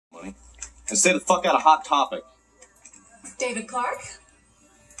And stay the fuck out of Hot Topic. David Clark?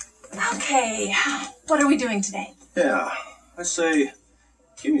 Okay, what are we doing today? Yeah, I say,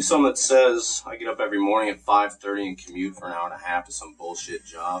 give me something that says I get up every morning at 5:30 and commute for an hour and a half to some bullshit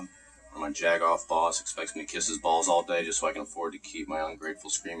job. Or my jag-off boss expects me to kiss his balls all day just so I can afford to keep my ungrateful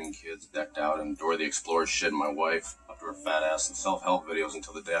screaming kids decked out and Dora the Explorer shitting my wife up to her fat ass in self-help videos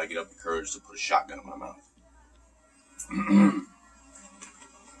until the day I get up the courage to put a shotgun in my mouth.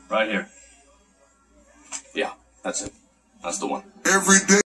 Right here. Yeah, that's it. That's the one. Every day.